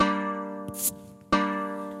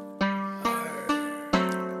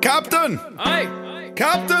Captain! Aye!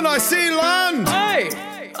 Captain, I see land! Aye!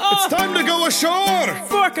 It's time to go ashore!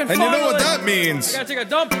 Fucking And you know what finally. that means? I gotta take a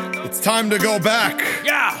dump. It's time to go back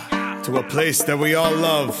Yeah! to a place that we all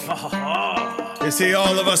love. You see,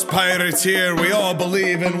 all of us pirates here, we all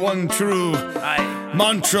believe in one true Aye!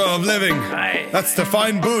 mantra of living. Aye. That's to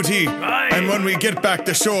find booty. Aye. And when we get back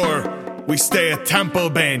to shore, we stay at Temple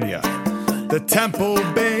Baynia. The Temple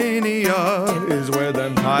Baynia is where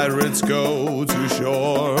them pirates go to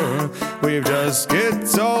shore. We've just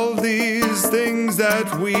get all these things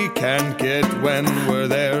that we can't get when we're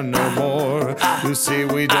there no more. You see,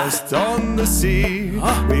 we just on the sea.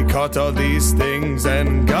 We caught all these things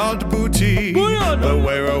and got booty. But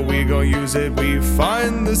where are we gonna use it? We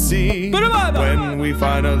find the sea. When we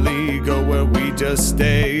finally go where we just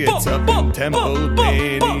stay, it's up in Temple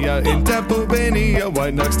Baynia. In Temple Baynia,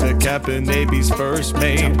 right next to Captain Navy's first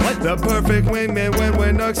mate. The perfect wingman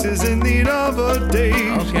when Nux is in need of a date.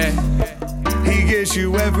 Okay. He gets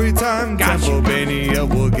you every time. Temple Baynia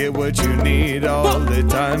will get what you need all the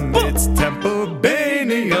time. It's Temple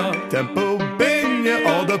Baynia, Temple Baynia.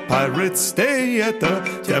 All the pirates stay at the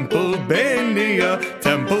Temple Baynia,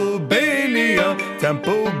 Temple Baynia,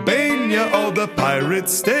 Temple Baynia. All the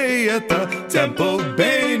pirates stay at the Temple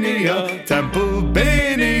Baynia, Temple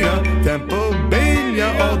Baynia, Temple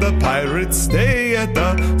Baynia. All the pirates stay at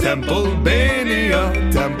the Temple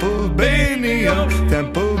Baynia, Temple Baynia,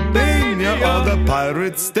 Temple Baynia. All the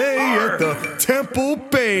pirates stay at the Temple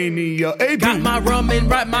Baynia. Hey, Got my rum in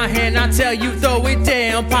right my hand, I tell you, throw it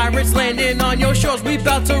down. Pirates landing on your shores, we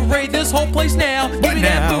about to raid this whole place now. Give me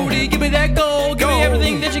that booty, give me that gold, give me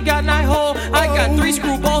everything that you got in that hole. I got 3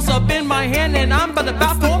 screwballs up in my hand and I'm about to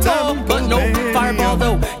bow for more. But no fireball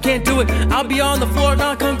though, can't do it. I'll be on the floor,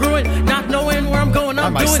 not congruent, not knowing where I'm going.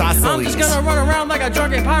 I'm just gonna run around like a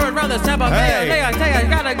drunken pirate around this Tampa Bay. Hey, I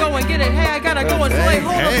gotta go and get it. Hey, I gotta go and play.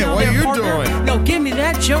 Hold up now, what are you partner. doing? No, give me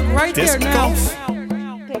that joke right there now. golf?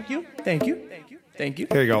 Thank you, thank you, thank you.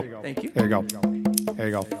 Here you go. Thank you. Here you go. Here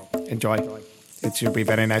you go. Enjoy. It should be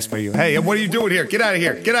very nice for you. Hey, what are you doing here? Get out of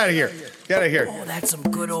here. Get out of here. Get out of here. Oh, that's some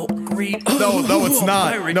good old green. No, it's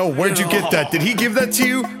not. No, where'd you get that? Did he give that to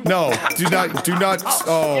you? No, do not.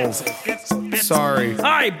 Oh, sorry.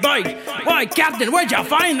 Hi, boy. Why, Captain, where'd you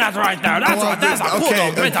find that right there? That's a cool okay.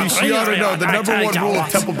 old bit of You ought to know the number one rule of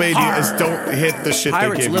Temple Baynia is don't hit the shit they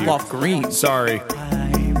Pirates give live you. off green. Sorry.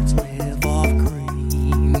 Pirates live off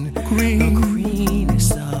green. The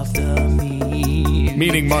greenest of the mean.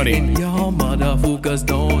 Meaning money. And y'all motherfuckers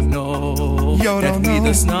don't know that we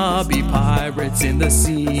the snobby pirates in the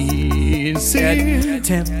scene. At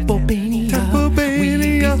Temple Baynia, we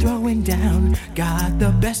be throwing down. Got the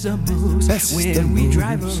best of moves when we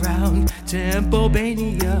drive around. Temple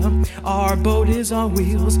Baynia, our boat is on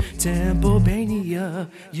wheels. Temple Baynia,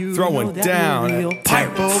 you Throwing know that down we're real at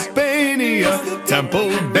Temple Baynia, Temple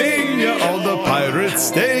Baynia. All the pirates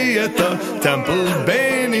stay at the Temple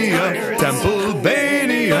Baynia, Temple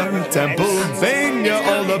Baynia, Temple Baynia.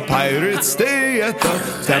 All the pirates stay at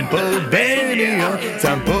the Temple Baynia,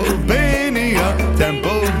 Temple Baynia,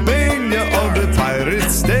 Temple Baynia. All the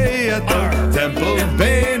pirates stay at the Temple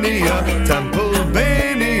Baynia, Temple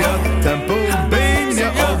Baynia, Temple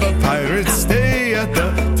Baynia. All the pirates stay at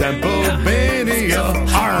the Temple Baynia.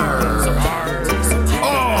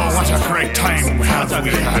 Oh, what a great time have we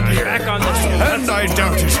had here. And I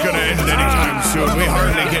doubt it's gonna end anytime soon. We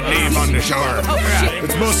hardly get leave on the shore.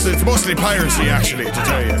 It's mostly piracy, actually, to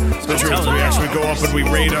tell you the truth. We actually go up and we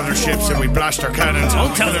raid other ships and we blast our cannons.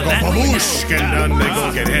 Don't tell them that. Baboosh, and then they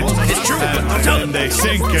go get hit. It's true, but don't tell them. And they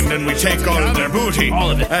sink, and then we take all of their booty.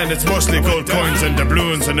 All of it. And it's mostly gold coins and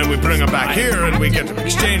doubloons, and then we bring them back here and we get them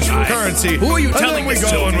exchanged for currency. Who are you telling And then we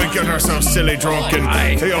this go to? and we get ourselves silly drunk,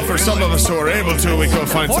 and for some of us who are able to, we go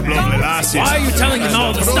find some lovely lassies. Why are you telling them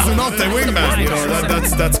all this For those stuff? who are not the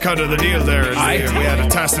wingman, that's kind of the deal there. And we had a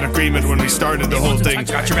tacit agreement when we started the whole thing.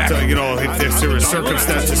 Got your back. So, if there were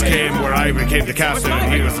circumstances came where I became the captain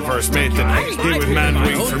and he was the first mate, then he would man the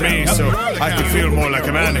wing for me, so I could feel more like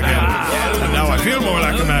a man again. And now I feel more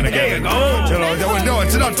like a man again. No,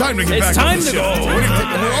 it's not time to get back on the ship. It's time to go. What do you think?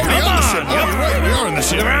 We're already on the ship. Oh, you're right, we are on the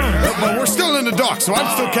ship. But we're still in the dock, so I'm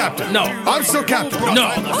still captain. No. I'm still captain.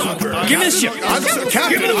 No. Give me the ship. I'm still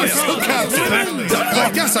captain. Give me the I'm wheel. still captain.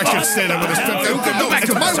 I guess I should say that with a strength. No,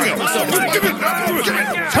 it's my wheel. Give it.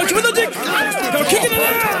 Punch with a dick. Go kick it in the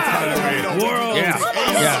air. World. Yeah.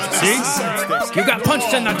 See? You got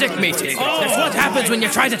punched in the dick meeting. That's what happens when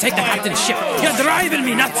you're trying to take the captain's ship. You're driving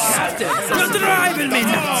me nuts. You're driving me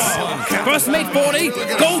nuts. First mate 40,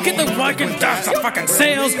 go get the wagon, douse the fucking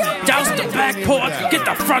sails, douse the back port, get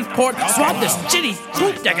the front port, swap this shitty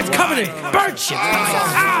poop deck. It's covered in bird shit.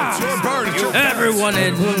 Everyone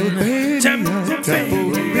in Temple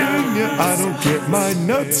Baynia. I don't get my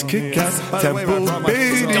nuts kicked at Temple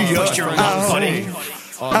Baynia. Don't push your luck, buddy.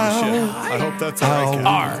 Oh, shit. I hope that's all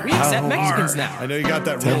right. We accept Mexicans now. I know you got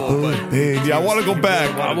that rule, but I want to go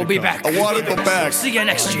back. We'll be back. I want to go back. See you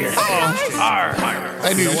next year.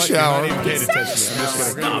 I need a shower.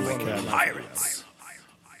 Stop it, pirates.